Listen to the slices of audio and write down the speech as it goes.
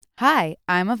Hi,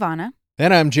 I'm Ivana.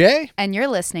 And I'm Jay. And you're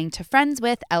listening to Friends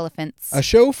with Elephants. A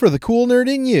show for the cool nerd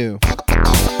in you.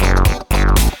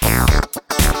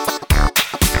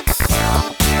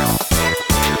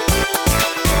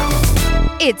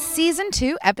 It's Season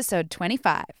 2, Episode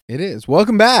 25. It is.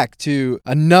 Welcome back to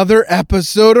another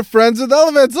episode of Friends with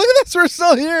Elephants. Look at this. We're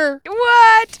still here.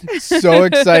 What? So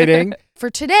exciting.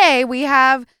 For today, we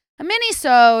have a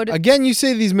mini-sode. Again, you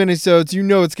say these mini-sodes, you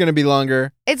know it's going to be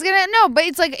longer.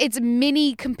 It's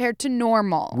mini compared to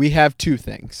normal. We have two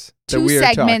things that 2 we are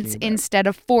segments talking about. instead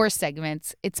of 4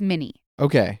 segments. It's mini.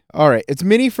 Okay. All right. It's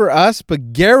mini for us,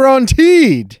 but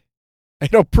guaranteed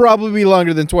it'll probably be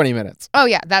longer than 20 minutes. Oh,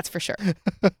 yeah, that's for sure.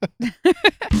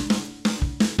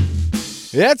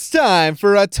 It's time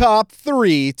for a top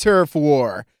 3 turf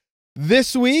war.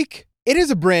 This week, it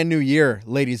is a brand new year,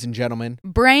 ladies and gentlemen.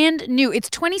 Brand new. It's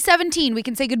 2017. We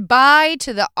can say goodbye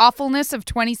to the awfulness of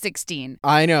 2016.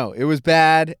 I know. It was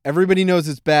bad. Everybody knows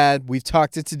it's bad. We've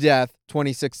talked it to death.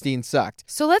 2016 sucked.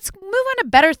 So let's move on to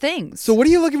better things. So what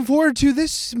are you looking forward to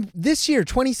this year,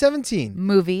 2017?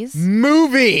 Movies.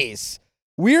 Movies.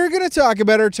 We're going to talk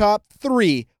about our top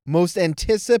 3 most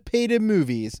anticipated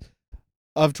movies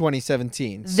of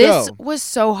 2017. This was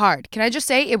so hard. Can I just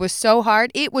say it was so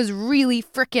hard? It was really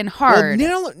freaking hard.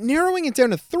 Well, narrowing it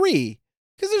down to 3,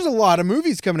 because there's a lot of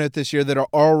movies coming out this year that are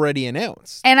already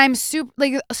announced. And I'm so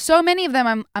many of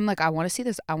them, I'm like, I want to see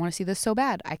this. I want to see this so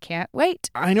bad. I can't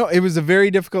wait. I know. It was a very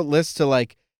difficult list to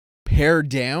pare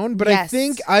down, but Yes. I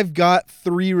think I've got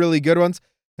 3 really good ones.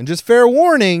 And just fair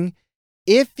warning,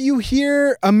 if you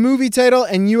hear a movie title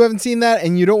and you haven't seen that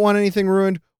and you don't want anything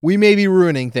ruined, we may be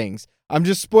ruining things. I'm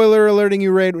just spoiler alerting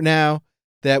you right now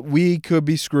that we could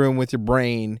be screwing with your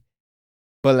brain.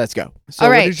 But let's go. So All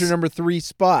right. What is your number 3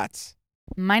 spots?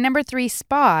 My number 3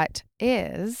 spot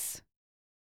is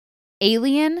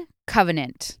Alien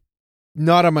Covenant.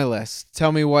 Not on my list.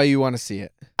 Tell me why you want to see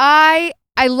it. I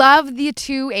love the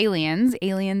 2 Aliens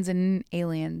and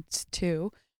Aliens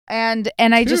 2. And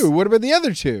I just... What about the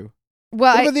other 2?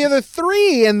 Well, What about the other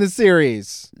 3 in the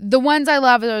series? the ones I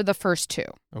love are the first 2.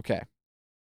 Okay.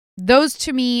 Those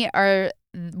to me are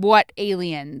what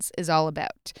Aliens is all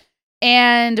about.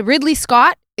 And Ridley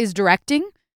Scott is directing.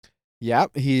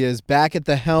 Yep, he is back at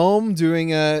the helm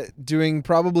doing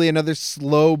probably another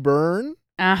slow burn.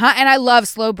 Uh-huh. And I love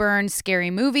slow burn, scary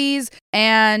movies.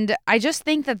 And I just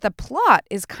think that the plot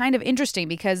is kind of interesting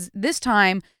because this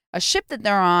time, a ship that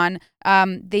they're on,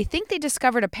 they think they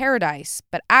discovered a paradise,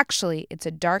 but actually it's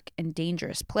a dark and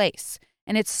dangerous place.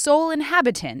 And its sole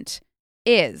inhabitant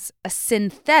is a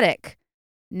synthetic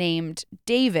named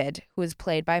David, who is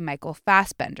played by Michael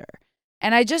Fassbender.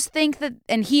 And I just think that,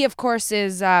 and he, of course,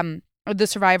 is the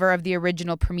survivor of the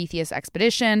original Prometheus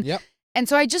expedition. Yep. And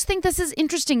so I just think this is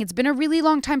interesting. It's been a really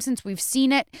long time since we've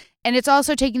seen it, and it's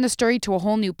also taking the story to a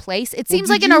whole new place. It seems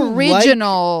like an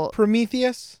original,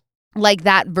 Prometheus? like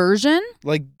that version.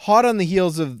 Like hot on the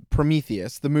heels of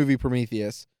Prometheus, the movie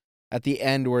Prometheus, at the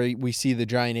end where we see the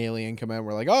giant alien come out,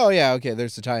 we're like, oh yeah, okay,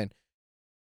 there's the tie-in.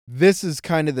 This is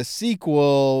kind of the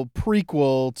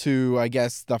prequel to, I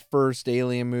guess, the first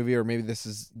Alien movie, or maybe this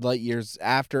is light years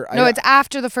after. No, it's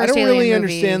after the first Alien movie. I don't really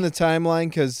understand the timeline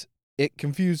because it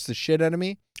confused the shit out of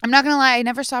me. I'm not going to lie, I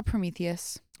never saw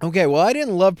Prometheus. Okay, well, I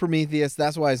didn't love Prometheus.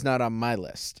 That's why it's not on my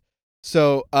list.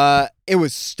 So it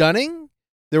was stunning.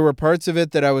 There were parts of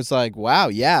it that I was like, wow,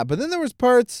 yeah. But then there was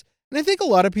parts, and I think a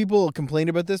lot of people complain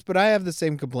about this, but I have the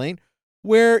same complaint,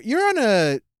 where you're on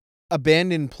a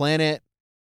abandoned planet.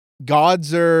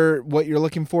 Gods are what you're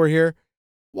looking for here.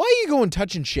 Why are you going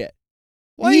touching shit?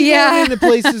 Why are you going into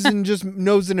places and just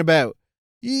nosing about?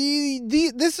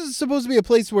 This is supposed to be a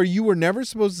place where you were never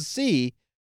supposed to see.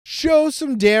 Show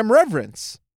some damn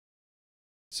reverence.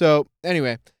 So,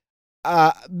 anyway,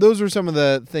 those were some of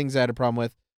the things I had a problem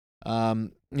with.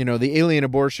 The alien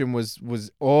abortion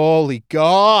was holy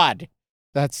God,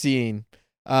 that scene.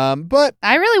 But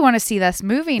I really want to see this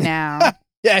movie now.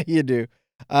 Yeah, you do.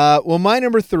 Well, my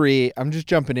number 3, I'm just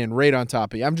jumping in right on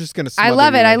top of you. I'm just going to I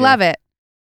love it. I love it.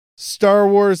 Star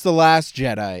Wars The Last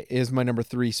Jedi is my number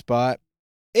 3 spot.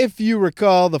 If you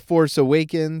recall, The Force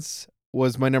Awakens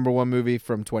was my number 1 movie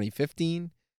from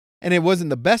 2015. And it wasn't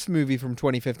the best movie from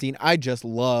 2015. I just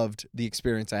loved the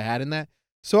experience I had in that.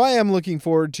 So I am looking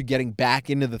forward to getting back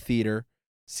into the theater,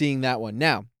 seeing that one.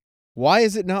 Now, why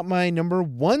is it not my number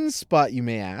 1 spot, you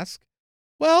may ask?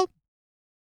 Well,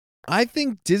 I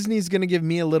think Disney's going to give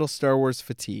me a little Star Wars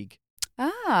fatigue.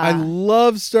 I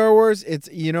love Star Wars. It's,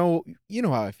 you know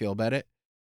how I feel about it.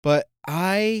 But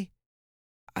Rogue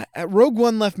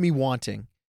One left me wanting.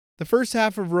 The first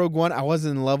half of Rogue One, I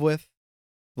wasn't in love with.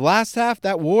 The last half,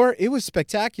 that war, it was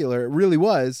spectacular. It really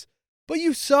was. but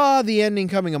you saw the ending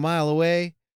coming a mile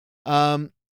away.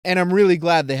 And I'm really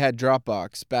glad they had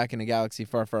Dropbox back in a galaxy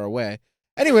far, far away.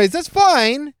 Anyways, that's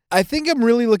fine. I think I'm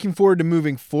really looking forward to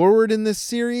moving forward in this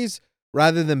series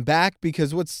rather than back,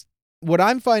 because what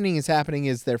I'm finding is happening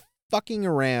is they're fucking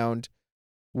around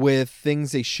with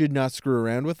things they should not screw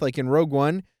around with. Like in Rogue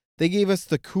One, they gave us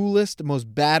the coolest,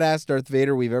 most badass Darth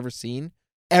Vader we've ever seen,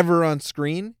 ever on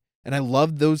screen. And I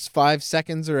loved those 5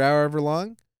 seconds or however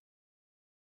long.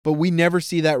 But we never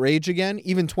see that rage again.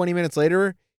 Even 20 minutes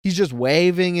later, he's just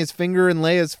waving his finger in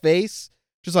Leia's face.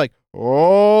 Just like,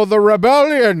 oh, the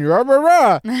rebellion. You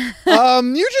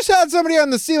just had somebody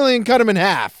on the ceiling and cut him in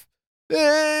half.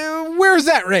 Where's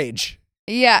that rage?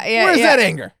 Yeah. Where's that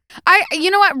anger?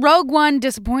 You know what? Rogue One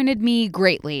disappointed me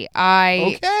greatly.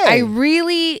 It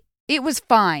was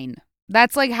fine.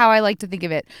 That's like how I like to think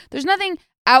of it. There's nothing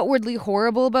outwardly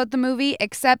horrible about the movie,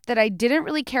 except that I didn't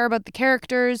really care about the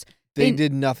characters. They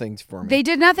did nothing for me. They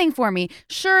did nothing for me.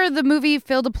 Sure, the movie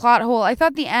filled a plot hole. I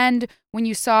thought the end, when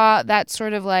you saw that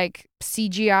sort of like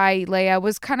CGI Leia,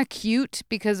 was kind of cute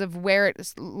because of where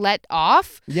it let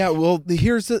off. Yeah, well,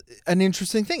 here's an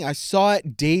interesting thing. I saw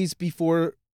it days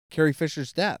before Carrie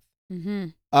Fisher's death. Mm-hmm.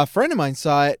 A friend of mine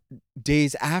saw it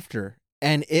days after,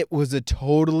 and it was a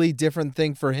totally different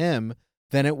thing for him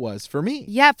than it was for me.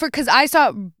 Yeah, because I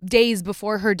saw it days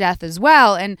before her death as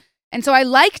well, and so I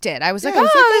liked it. I was like, this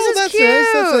is that's cute.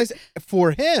 Nice, that's nice.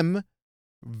 For him,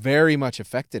 very much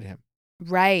affected him.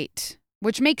 Right.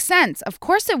 Which makes sense. Of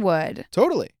course it would.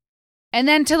 Totally. And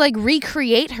then to like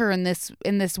recreate her in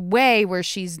this way where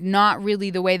she's not really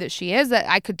the way that she is, that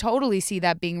I could totally see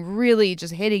that being really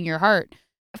just hitting your heart.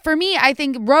 For me, I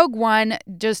think Rogue One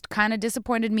just kind of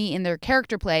disappointed me in their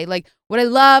character play. Like what I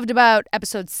loved about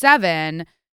episode 7,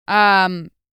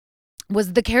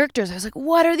 was the characters. I was like,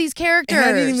 what are these characters? And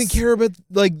I didn't even care about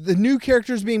like the new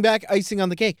characters being back, icing on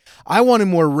the cake. I wanted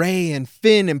more Rey and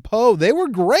Finn and Poe. They were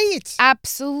great.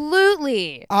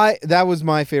 Absolutely. That was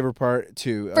my favorite part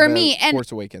too. For me, and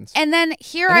Force Awakens. And then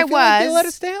here and I was. Like they let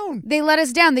us down. They let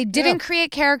us down. They didn't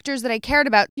create characters that I cared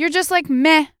about. You're just like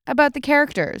meh about the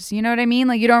characters. You know what I mean?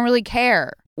 Like you don't really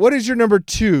care. What is your number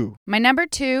 2? My number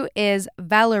 2 is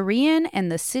Valerian and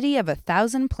the City of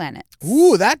 1,000 Planets.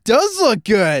 Ooh, that does look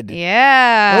good.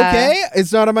 Yeah. Okay,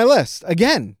 it's not on my list.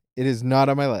 Again, it is not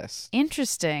on my list.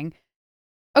 Interesting.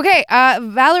 Okay,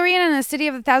 Valerian and the City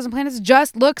of 1,000 Planets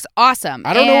just looks awesome.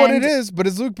 I don't know what it is, but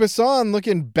it's Luc Besson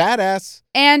looking badass.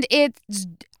 And it's,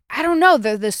 I don't know,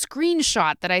 the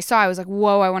screenshot that I saw, I was like,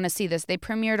 whoa, I want to see this. They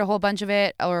premiered a whole bunch of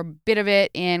it, or a bit of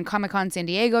it, in Comic-Con San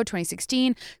Diego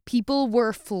 2016. People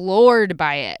were floored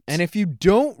by it. And if you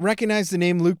don't recognize the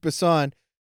name Luc Besson,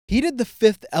 he did The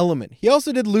Fifth Element. He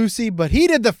also did Lucy, but he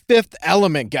did The Fifth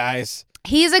Element, guys.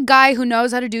 He's a guy who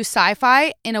knows how to do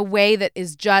sci-fi in a way that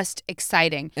is just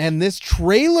exciting. And this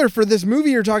trailer for this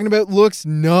movie you're talking about looks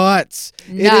nuts.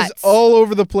 It is all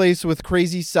over the place with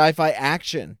crazy sci-fi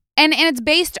action. And it's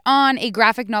based on a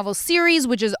graphic novel series,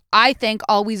 which is, I think,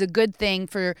 always a good thing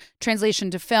for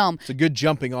translation to film. It's a good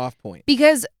jumping off point.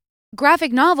 Because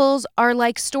graphic novels are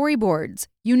like storyboards.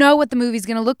 You know what the movie's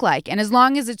going to look like. And as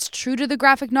long as it's true to the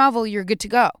graphic novel, you're good to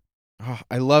go. Oh,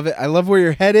 I love it. I love where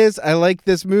your head is. I like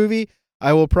this movie.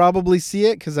 I will probably see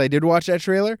it because I did watch that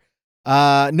trailer.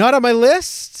 Not on my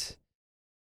list,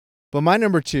 but my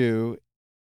number 2,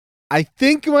 I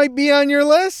think might be on your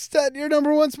list at your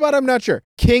number 1 spot. I'm not sure.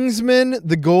 Kingsman: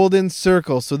 The Golden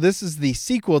Circle. So this is the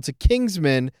sequel to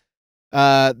Kingsman,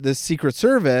 the Secret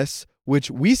Service,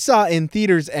 which we saw in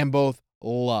theaters and both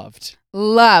loved.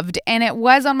 And it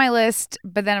was on my list,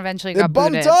 but then eventually got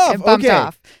bumped booted. off. It bumped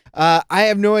off. I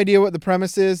have no idea what the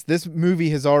premise is. This movie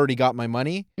has already got my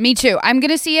money. Me too. I'm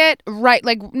going to see it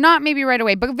not maybe right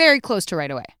away, but very close to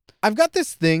right away. I've got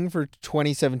this thing for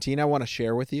 2017 I want to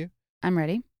share with you. I'm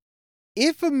ready.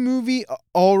 If a movie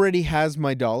already has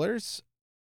my dollars,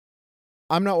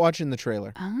 I'm not watching the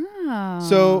trailer. Oh.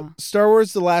 So, Star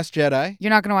Wars: The Last Jedi. You're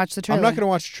not going to watch the trailer? I'm not going to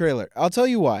watch the trailer. I'll tell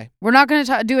you why. We're not going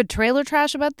to do a trailer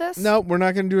trash about this? No, we're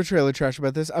not going to do a trailer trash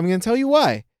about this. I'm going to tell you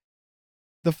why.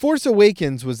 The Force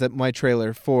Awakens was my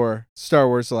trailer for Star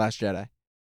Wars: The Last Jedi.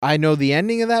 I know the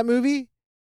ending of that movie,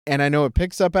 and I know it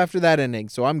picks up after that ending,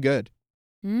 so I'm good.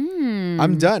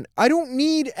 I'm done. I don't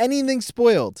need anything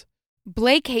spoiled.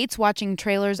 Blake hates watching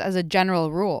trailers as a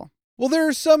general rule. Well, there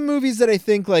are some movies that I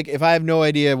think, like, if I have no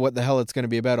idea what the hell it's going to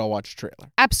be about, I'll watch a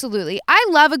trailer. Absolutely. I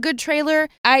love a good trailer.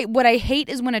 What I hate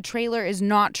is when a trailer is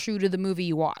not true to the movie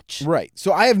you watch. Right.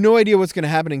 So I have no idea what's going to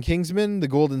happen in Kingsman: The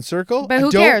Golden Circle. But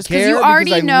who cares? Because you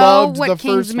already know what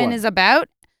Kingsman is about.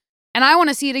 And I want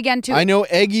to see it again, too. I know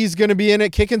Eggie's going to be in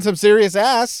it kicking some serious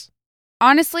ass.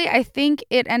 Honestly, I think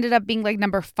it ended up being like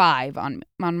number 5 on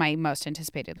my most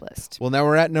anticipated list. Well, now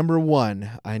we're at number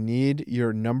 1. I need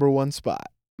your number 1 spot.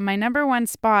 My number 1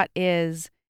 spot is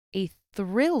a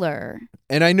thriller.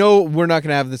 And I know we're not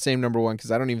going to have the same number 1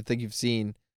 because I don't even think you've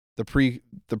seen the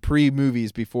pre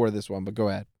movies before this one, but go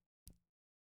ahead.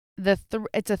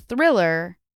 It's a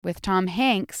thriller with Tom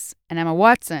Hanks and Emma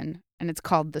Watson, and it's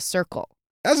called The Circle.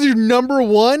 That's your number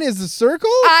 1 is The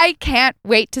Circle? I can't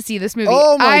wait to see this movie.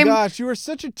 Oh my gosh, you are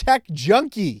such a tech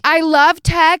junkie. I love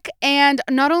tech, and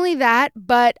not only that,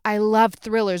 but I love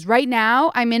thrillers. Right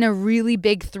now, I'm in a really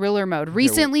big thriller mode.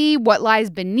 Recently, What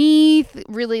Lies Beneath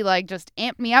really just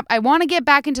amped me up. I want to get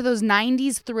back into those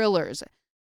 90s thrillers.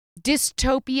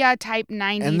 Dystopia type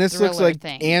 90s And this thriller looks like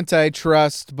thing.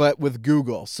 Antitrust, but with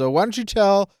Google. So why don't you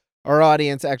tell our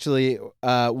audience actually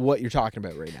what you're talking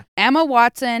about right now? Emma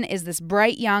Watson is this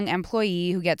bright young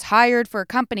employee who gets hired for a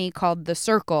company called The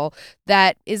Circle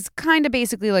that is kind of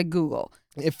basically like Google.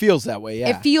 It feels that way, yeah.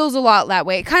 It feels a lot that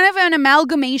way. Kind of an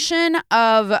amalgamation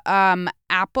of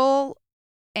Apple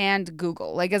and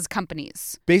Google, as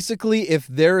companies. Basically, if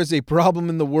there is a problem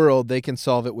in the world, they can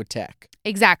solve it with tech.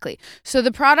 Exactly. So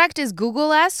the product is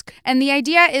Google-esque, and the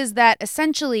idea is that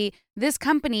essentially this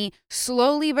company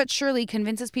slowly but surely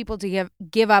convinces people to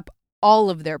give up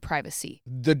all of their privacy.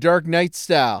 The Dark Knight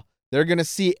style. They're going to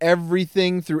see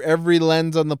everything through every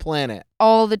lens on the planet.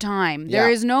 All the time. Yeah. There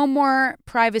is no more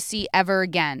privacy ever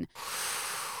again.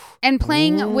 And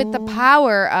playing with the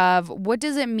power of what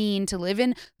does it mean to live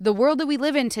in the world that we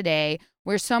live in today,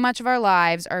 where so much of our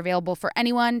lives are available for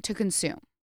anyone to consume.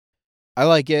 I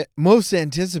like it. Most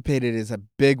anticipated is a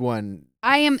big one.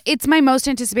 It's my most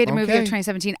anticipated movie of Okay.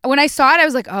 2017. When I saw it, I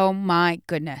was like, oh my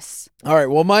goodness. All right.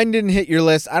 Well, mine didn't hit your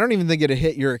list. I don't even think it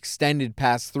hit your extended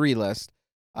past 3 list.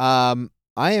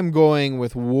 I am going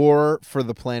with War for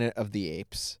the Planet of the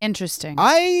Apes. Interesting.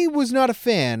 I was not a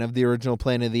fan of the original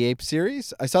Planet of the Apes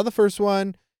series. I saw the first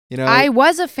one. I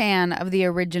was a fan of the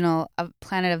original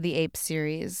Planet of the Apes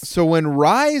series. So when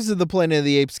Rise of the Planet of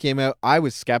the Apes came out, I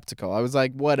was skeptical. I was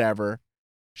like, whatever.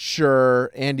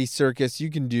 Sure, Andy Serkis, you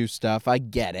can do stuff. I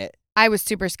get it. I was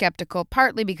super skeptical,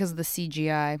 partly because of the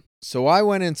CGI. So I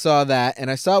went and saw that, and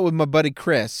I saw it with my buddy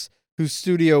Chris, whose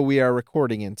studio we are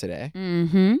recording in today.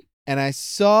 Mm-hmm. And I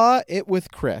saw it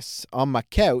with Chris on my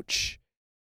couch.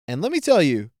 And let me tell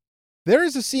you, there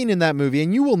is a scene in that movie,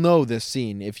 and you will know this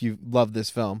scene if you love this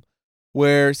film,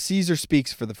 where Caesar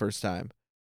speaks for the first time.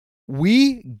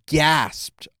 We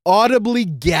gasped, audibly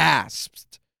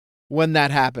gasped when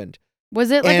that happened. Was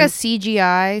it like a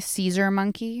CGI Caesar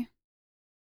monkey?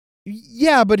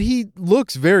 Yeah, but he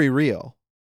looks very real.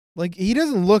 He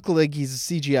doesn't look like he's a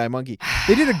CGI monkey.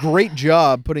 They did a great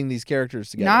job putting these characters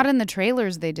together. Not in the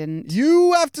trailers, they didn't.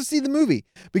 You have to see the movie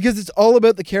because it's all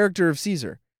about the character of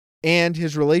Caesar and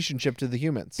his relationship to the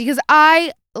humans. Because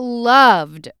I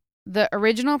loved the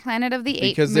original Planet of the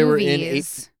Apes because they were in ape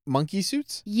monkey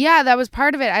suits? Yeah, that was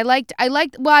part of it. I liked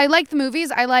the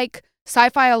movies. I like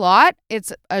sci-fi a lot.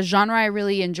 It's a genre I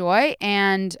really enjoy,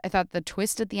 and I thought the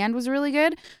twist at the end was really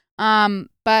good.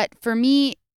 But for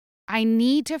me, I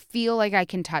need to feel like I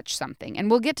can touch something.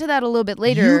 And we'll get to that a little bit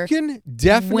later. You can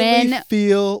definitely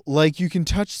feel like you can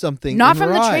touch something. Not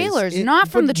from the trailers. Not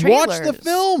from the trailers. Watch the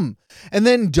film. And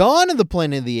then Dawn of the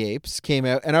Planet of the Apes came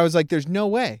out, and I was like, there's no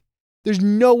way. There's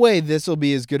no way this will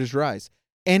be as good as Rise.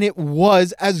 And it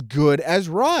was as good as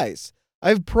Rise.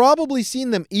 I've probably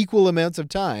seen them equal amounts of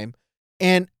time,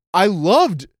 and I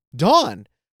loved Dawn.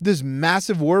 This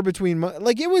massive war between...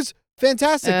 it was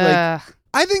fantastic.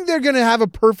 I think they're going to have a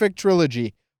perfect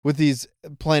trilogy with these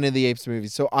Planet of the Apes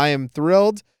movies. So I am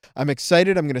thrilled. I'm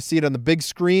excited. I'm going to see it on the big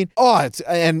screen.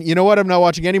 And you know what? I'm not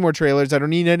watching any more trailers. I don't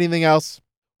need anything else.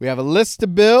 We have a list to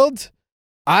build.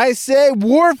 I say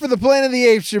War for the Planet of the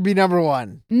Apes should be number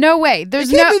 1. No way. It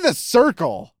can't be The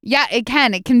Circle. Yeah, it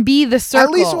can. It can be The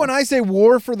Circle. At least when I say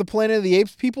War for the Planet of the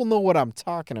Apes, people know what I'm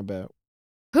talking about.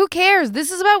 Who cares?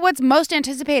 This is about what's most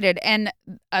anticipated, and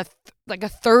a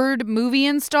third movie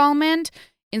installment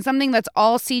in something that's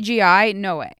all CGI?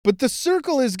 No way. But The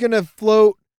Circle is going to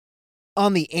float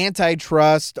on the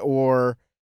antitrust or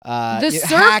The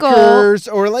Circle, hackers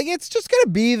or it's just going to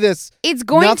be this. It's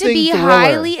going to be thriller.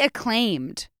 highly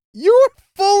acclaimed. You're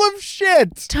full of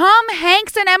shit. Tom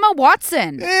Hanks and Emma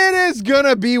Watson. It is going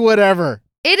to be whatever.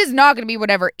 It is not going to be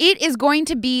whatever. It is going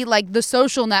to be like The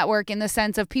Social Network in the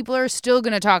sense of people are still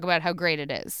going to talk about how great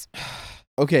it is.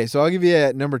 Okay, so I'll give you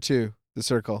a number 2, The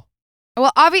Circle.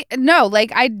 Well, no,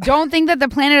 I don't think that the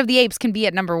Planet of the Apes can be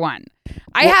at number 1.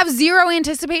 I have zero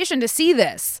anticipation to see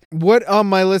this. What on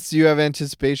my list do you have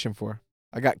anticipation for?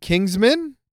 I got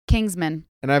Kingsman. Kingsman.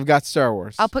 And I've got Star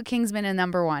Wars. I'll put Kingsman in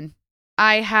number 1.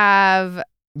 I have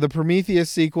The Prometheus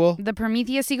sequel. the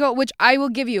Prometheus sequel, which I will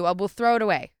give you. I will throw it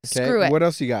away. Okay. Screw it. What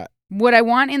else you got? What I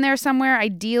want in there somewhere,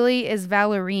 ideally, is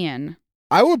Valerian.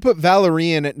 I would put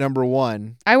Valerian at number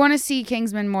 1. I want to see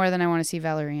Kingsman more than I want to see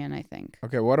Valerian, I think.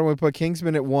 Okay, why don't we put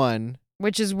Kingsman at 1?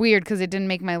 Which is weird because it didn't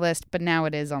make my list, but now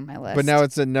it is on my list. But now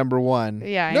it's at number 1.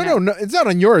 Yeah, I No, know. no, it's not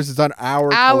on yours. It's on our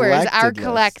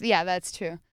List. Yeah, that's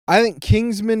true. I think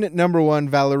Kingsman at number 1,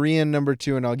 Valerian number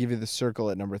 2, and I'll give you The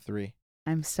Circle at number 3.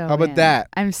 I'm so How about in. that?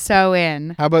 I'm so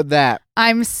in. How about that?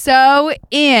 I'm so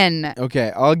in.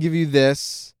 Okay, I'll give you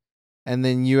this, and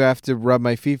then you have to rub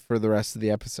my feet for the rest of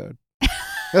the episode.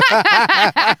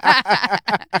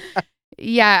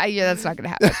 Yeah, that's not going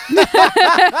to happen.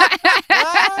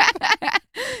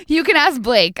 You can ask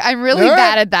Blake. I'm really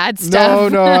bad at that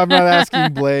stuff. No, I'm not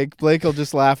asking Blake. Blake will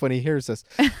just laugh when he hears this.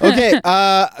 Okay,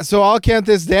 so I'll count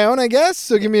this down, I guess.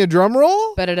 So give me a drum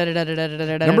roll.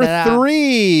 Number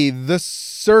 3, The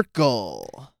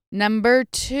Circle. Number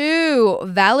 2,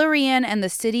 Valerian and the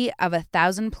City of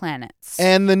 1,000 Planets.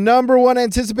 And the number 1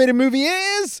 anticipated movie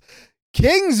is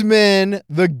Kingsman,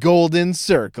 The Golden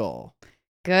Circle.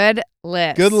 Good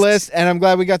list. Good list, and I'm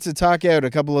glad we got to talk out a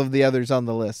couple of the others on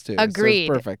the list, too. Agreed.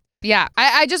 So it's perfect. Yeah,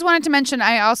 I just wanted to mention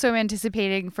I also am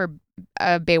anticipating for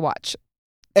Baywatch.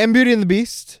 And Beauty and the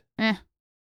Beast. Huh?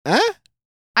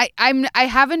 I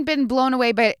haven't been blown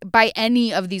away by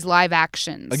any of these live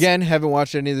actions. Again, haven't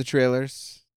watched any of the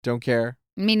trailers. Don't care.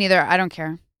 Me neither. I don't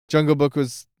care. Jungle Book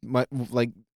was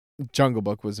Jungle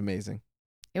Book was amazing.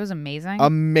 It was amazing.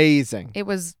 Amazing. It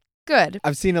was good.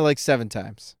 I've seen it like 7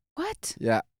 times. What?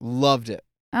 Yeah, loved it.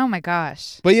 Oh my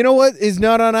gosh. But you know what is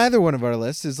not on either one of our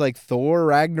lists is like Thor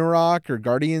Ragnarok or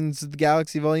Guardians of the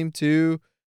Galaxy Volume 2,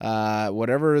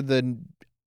 whatever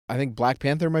I think Black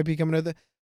Panther might be coming out.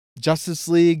 Justice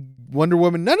League, Wonder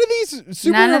Woman. None of these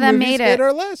superhero movies made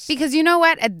our list. Because you know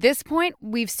what? At this point,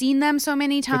 we've seen them so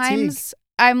many times. Fatigue.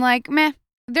 I'm like, meh,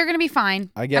 they're going to be fine.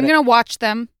 I'm going to watch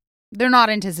them. They're not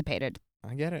anticipated.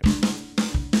 I get it.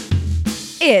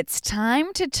 It's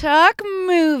time to talk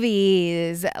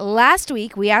movies. Last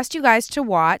week, we asked you guys to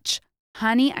watch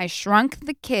Honey, I Shrunk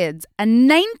the Kids, a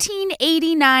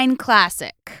 1989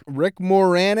 classic. Rick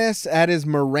Moranis at his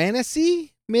Moranis-y,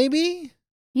 maybe?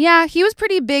 Yeah, he was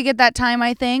pretty big at that time,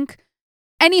 I think.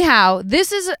 Anyhow,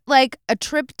 this is like a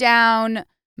trip down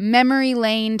memory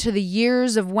lane to the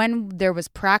years of when there was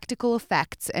practical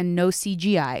effects and no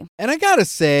CGI. And I gotta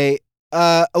say,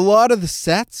 a lot of the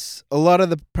sets, a lot of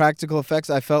the practical effects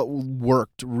I felt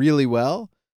worked really well.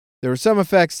 There were some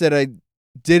effects that I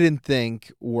didn't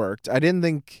think worked. I didn't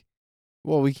think,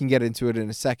 well, we can get into it in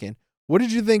a second. What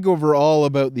did you think overall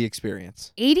about the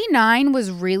experience? 89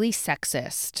 was really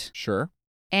sexist. Sure.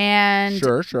 And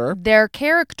Sure. Their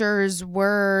characters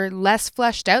were less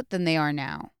fleshed out than they are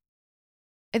now.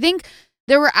 I think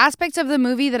there were aspects of the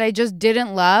movie that I just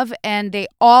didn't love, and they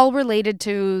all related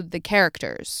to the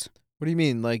characters. What do you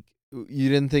mean? Like, you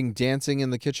didn't think dancing in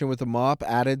the kitchen with a mop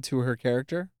added to her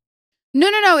character? No.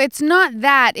 It's not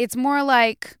that. It's more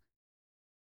like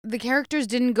the characters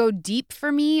didn't go deep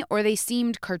for me, or they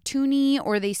seemed cartoony,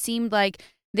 or they seemed like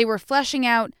they were fleshing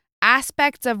out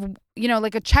aspects of,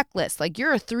 like a checklist. Like,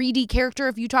 you're a 3D character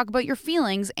if you talk about your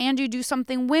feelings and you do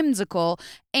something whimsical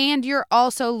and you're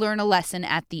also learn a lesson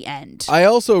at the end. I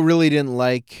also really didn't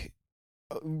like,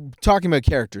 talking about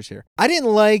characters here, I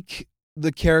didn't like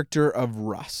the character of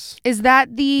Russ. Is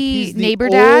that the neighbor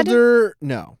dad? dad?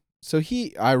 No. So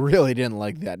I really didn't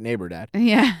like that neighbor dad.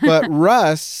 Yeah. But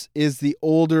Russ is the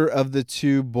older of the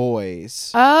 2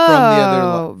 boys. Oh, from the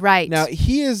other right. Now,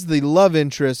 he is the love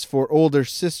interest for older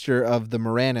sister of the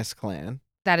Moranis clan.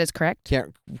 That is correct.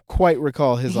 Can't quite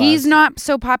recall his last. He's not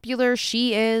so popular.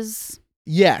 She is.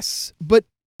 Yes. But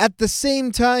at the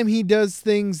same time, he does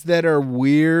things that are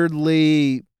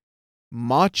weirdly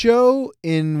macho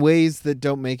in ways that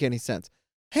don't make any sense.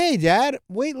 Hey, Dad,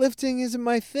 weightlifting isn't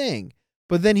my thing.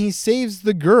 But then he saves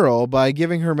the girl by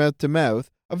giving her mouth to mouth,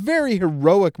 a very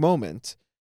heroic moment,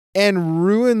 and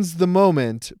ruins the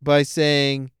moment by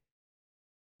saying,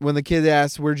 when the kid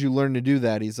asks, where'd you learn to do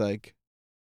that? He's like,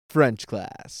 French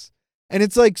class. And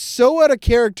it's like so out of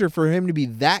character for him to be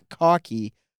that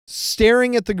cocky,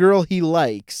 staring at the girl he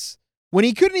likes, when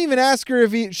he couldn't even ask her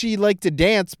if she liked to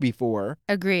dance before.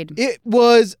 Agreed. It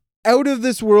was out of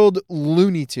this world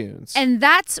Looney Tunes. And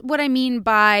that's what I mean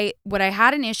by what I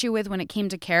had an issue with when it came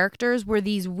to characters were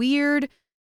these weird,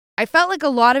 I felt like a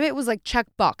lot of it was like check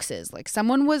boxes. Like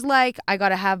someone was like, I got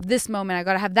to have this moment. I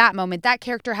got to have that moment. That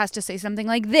character has to say something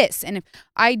like this. And if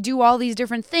I do all these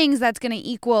different things, that's going to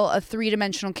equal a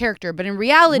 3-dimensional character. But in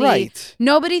reality, right.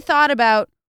 Nobody thought about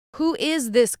who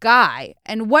is this guy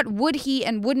and what would he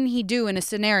and wouldn't he do in a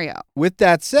scenario? With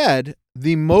that said,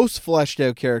 the most fleshed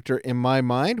out character in my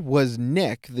mind was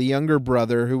Nick, the younger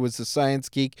brother who was a science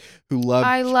geek who loved.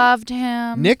 I loved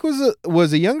him. Nick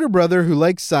was a younger brother who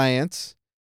liked science.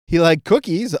 He liked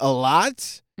cookies a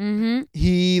lot. Mm-hmm.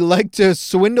 He liked to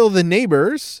swindle the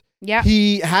neighbors. Yeah.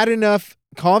 He had enough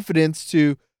confidence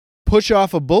to push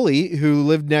off a bully who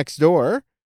lived next door.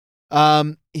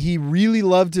 He really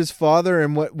loved his father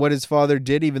and what his father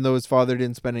did, even though his father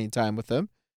didn't spend any time with him.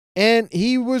 And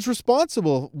he was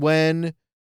responsible when,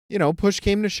 push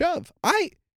came to shove.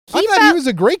 I thought he was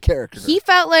a great character. He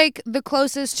felt like the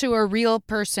closest to a real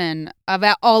person of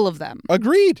all of them.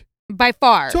 Agreed. By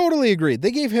far. Totally agreed.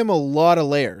 They gave him a lot of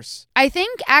layers. I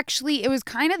think actually it was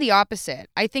kind of the opposite.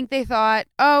 I think they thought,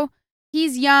 oh,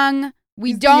 he's young.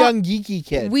 He's the young geeky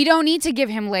kid. We don't need to give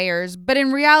him layers. But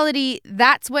in reality,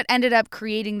 that's what ended up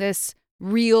creating this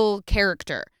real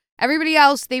character. Everybody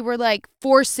else, they were like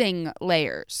forcing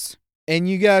layers. And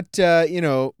you got,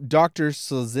 Dr.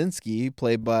 Slazinski,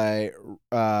 played by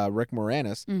Rick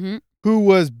Moranis, mm-hmm. who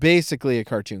was basically a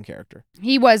cartoon character.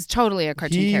 He was totally a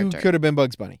cartoon character. He could have been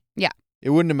Bugs Bunny. Yeah. It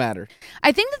wouldn't have mattered.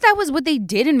 I think that was what they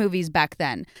did in movies back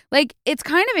then. Like, it's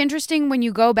kind of interesting when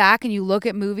you go back and you look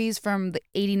at movies from the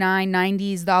 89,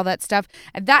 90s, all that stuff.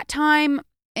 At that time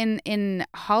in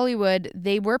Hollywood,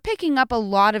 they were picking up a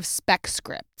lot of spec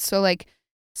scripts. So, like,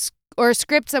 or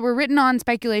scripts that were written on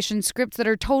speculation, scripts that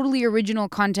are totally original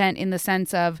content in the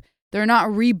sense of they're not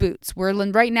reboots. We're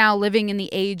right now living in the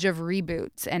age of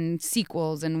reboots and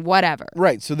sequels and whatever.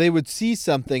 Right. So they would see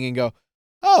something and go,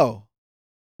 oh,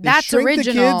 that's shrink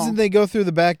original. The kids and they go through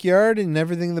the backyard and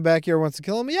everything in the backyard wants to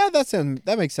kill them. Yeah,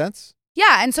 that makes sense.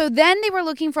 Yeah, and so then they were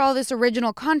looking for all this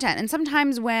original content. And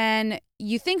sometimes when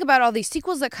you think about all these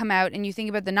sequels that come out and you think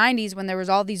about the 90s when there was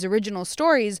all these original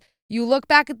stories, you look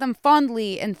back at them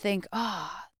fondly and think,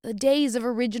 the days of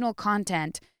original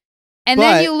content. And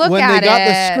then you look at it. When they got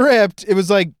the script, it was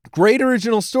like, great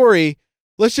original story.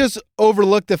 Let's just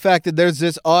overlook the fact that there's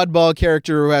this oddball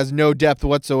character who has no depth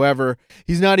whatsoever.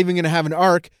 He's not even going to have an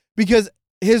arc because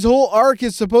his whole arc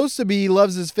is supposed to be he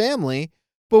loves his family.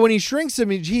 But when he shrinks him,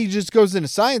 he just goes into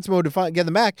science mode to get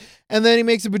them back. And then he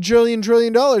makes a bajillion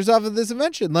trillion dollars off of this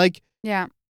invention. Like, yeah,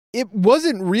 it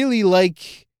wasn't really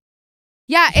like,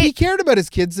 he cared about his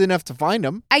kids enough to find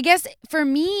them. I guess for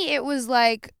me, it was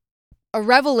like a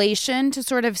revelation to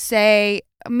sort of say,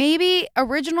 maybe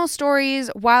original stories,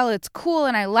 while it's cool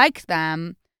and I like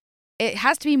them, it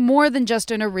has to be more than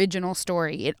just an original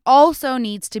story. It also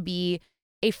needs to be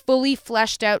a fully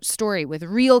fleshed out story with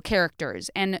real characters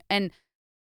and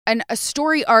a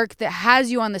story arc that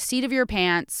has you on the seat of your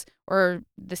pants or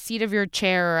the seat of your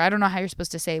chair. Or I don't know how you're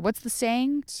supposed to say. What's the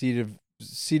saying? Seat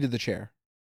of the chair.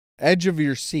 Edge of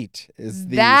your seat is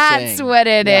the That's saying. What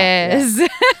it is. Yeah.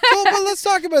 But let's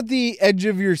talk about the edge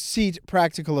of your seat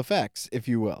practical effects, if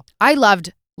you will. I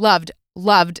loved.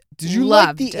 Did you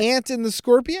like the ant and the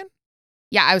scorpion?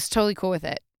 Yeah, I was totally cool with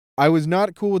it. I was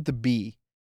not cool with the bee.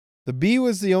 The bee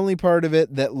was the only part of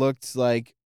it that looked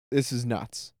like, this is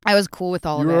nuts. I was cool with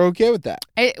all of it. You were okay with that?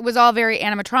 It was all very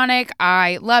animatronic.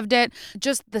 I loved it.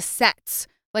 Just the sets.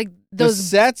 Like those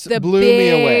sets blew me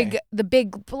away. The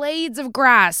big blades of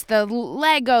grass, the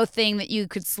Lego thing that you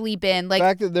could sleep in. Like the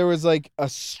fact that there was like a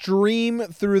stream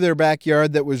through their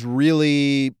backyard that was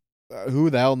really, who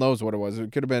the hell knows what it was?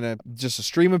 It could have been just a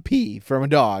stream of pee from a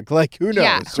dog. Like who knows?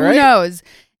 Yeah, who right? knows?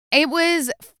 It was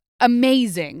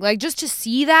amazing. Like just to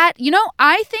see that.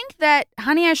 I think that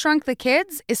Honey, I Shrunk the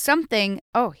Kids is something.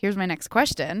 Oh, here's my next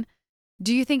question.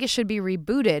 Do you think it should be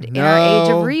rebooted in our age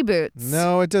of reboots?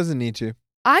 No, it doesn't need to.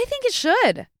 I think it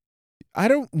should. I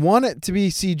don't want it to be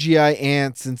CGI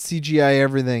ants and CGI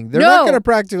everything. They're not going to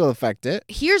practical effect it.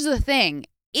 Here's the thing.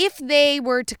 If they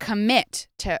were to commit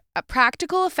to a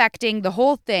practical effecting the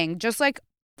whole thing, just like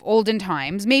olden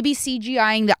times, maybe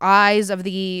CGIing the eyes of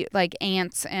the like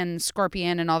ants and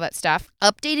scorpion and all that stuff,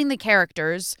 updating the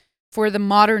characters for the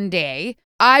modern day,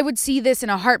 I would see this in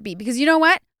a heartbeat. Because you know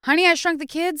what? Honey, I Shrunk the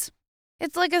Kids,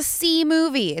 it's like a C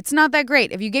movie. It's not that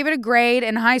great. If you gave it a grade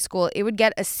in high school, it would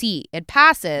get a C. It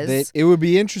passes. It would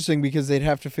be interesting because they'd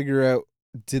have to figure out,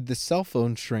 did the cell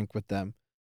phone shrink with them?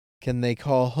 Can they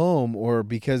call home? Or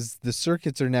because the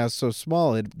circuits are now so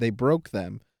small, they broke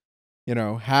them.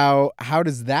 How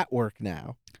does that work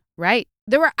now? Right.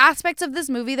 There were aspects of this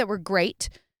movie that were great,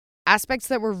 aspects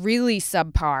that were really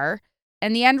subpar,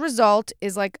 and the end result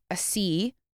is like a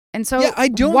C. And so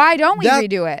why don't we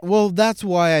redo it? Well, that's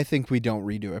why I think we don't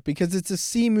redo it, because it's a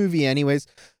C movie anyways.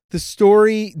 The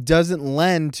story doesn't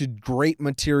lend to great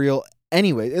material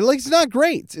anyway. It's not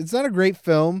great. It's not a great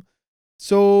film.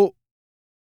 So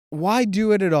why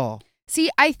do it at all?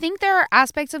 See, I think there are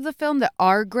aspects of the film that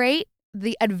are great.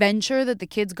 The adventure that the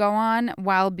kids go on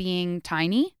while being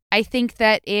tiny. I think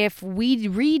that if we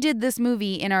redid this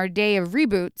movie in our day of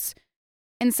reboots,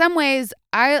 in some ways,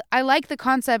 I like the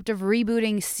concept of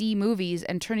rebooting C movies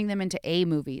and turning them into A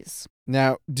movies.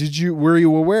 Now, were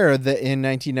you aware that in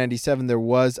 1997 there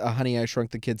was a Honey, I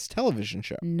Shrunk the Kids television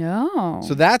show? No.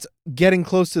 So that's getting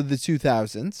close to the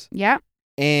 2000s. Yeah.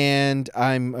 And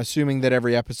I'm assuming that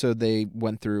every episode they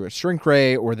went through a shrink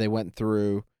ray or they went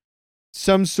through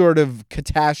some sort of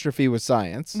catastrophe with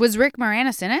science. Was Rick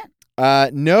Moranis in it?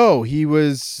 No, he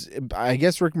was. I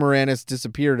guess Rick Moranis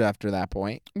disappeared after that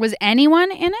point. Was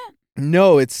anyone in it?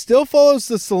 No, it still follows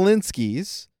the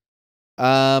Selinskys.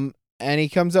 And he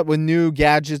comes up with new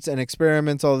gadgets and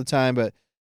experiments all the time, but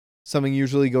something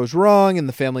usually goes wrong and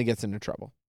the family gets into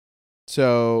trouble.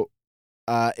 So,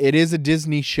 it is a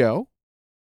Disney show.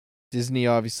 Disney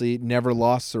obviously never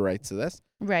lost the rights to this.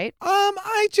 Right.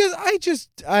 I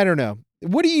don't know.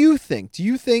 What do you think? Do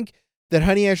you think that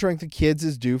Honey, I Shrunk the Kids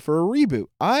is due for a reboot?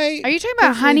 Are you talking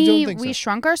about Honey, We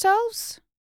Shrunk Ourselves?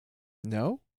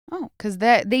 No. Oh, because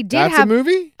they did That's have a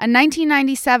movie? a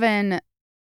 1997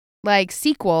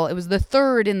 sequel. It was the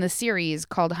third in the series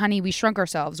called Honey, We Shrunk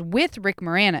Ourselves with Rick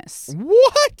Moranis.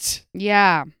 What?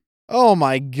 Yeah. Oh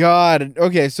my God.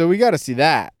 Okay, so we got to see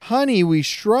that. Honey, We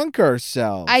Shrunk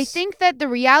Ourselves. I think that the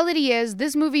reality is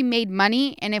this movie made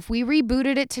money, and if we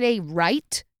rebooted it today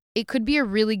right, it could be a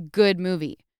really good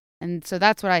movie. And so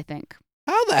that's what I think.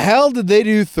 How the hell did they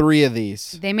do 3 of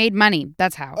these? They made money.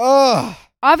 That's how. Ugh.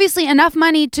 Obviously enough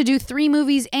money to do 3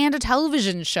 movies and a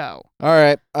television show. All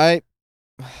right. I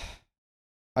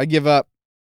give up.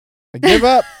 I give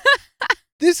up.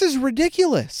 This is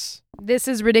ridiculous. This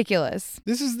is ridiculous.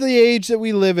 This is the age that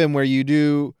we live in where you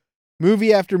do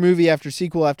movie after movie after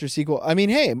sequel after sequel. I mean,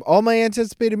 hey, all my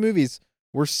anticipated movies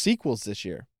were sequels this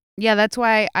year. Yeah, that's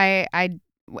why I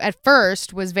at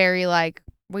first was very like,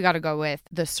 we got to go with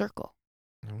The Circle.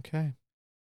 Okay.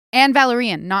 And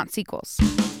Valerian, not sequels.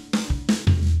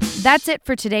 That's it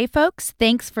for today, folks.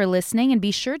 Thanks for listening, and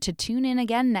be sure to tune in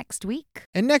again next week.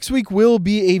 And next week will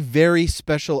be a very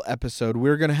special episode.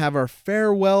 We're going to have our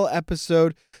farewell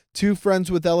episode. 2 Friends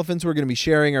with Elephants. We're going to be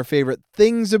sharing our favorite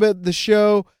things about the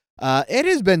show. It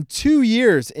has been 2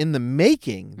 years in the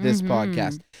making, this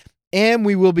podcast. And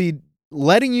we will be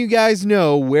letting you guys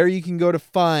know where you can go to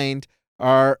find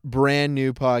our brand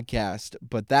new podcast.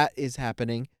 But that is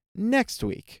happening next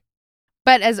week.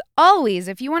 But as always,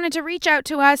 if you wanted to reach out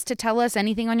to us to tell us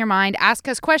anything on your mind, ask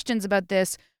us questions about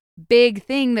this big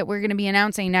thing that we're going to be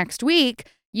announcing next week,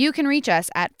 you can reach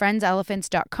us at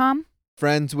friendselephants.com.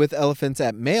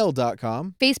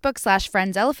 friendswithelephants@mail.com.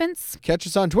 Facebook/friendselephants. Catch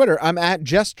us on Twitter. I'm at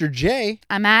JesterJ.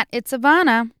 I'm at It's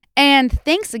Ivana. And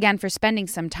thanks again for spending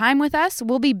some time with us.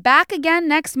 We'll be back again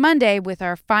next Monday with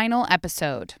our final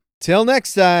episode. Till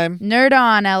next time. Nerd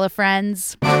on, Ella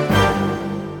friends.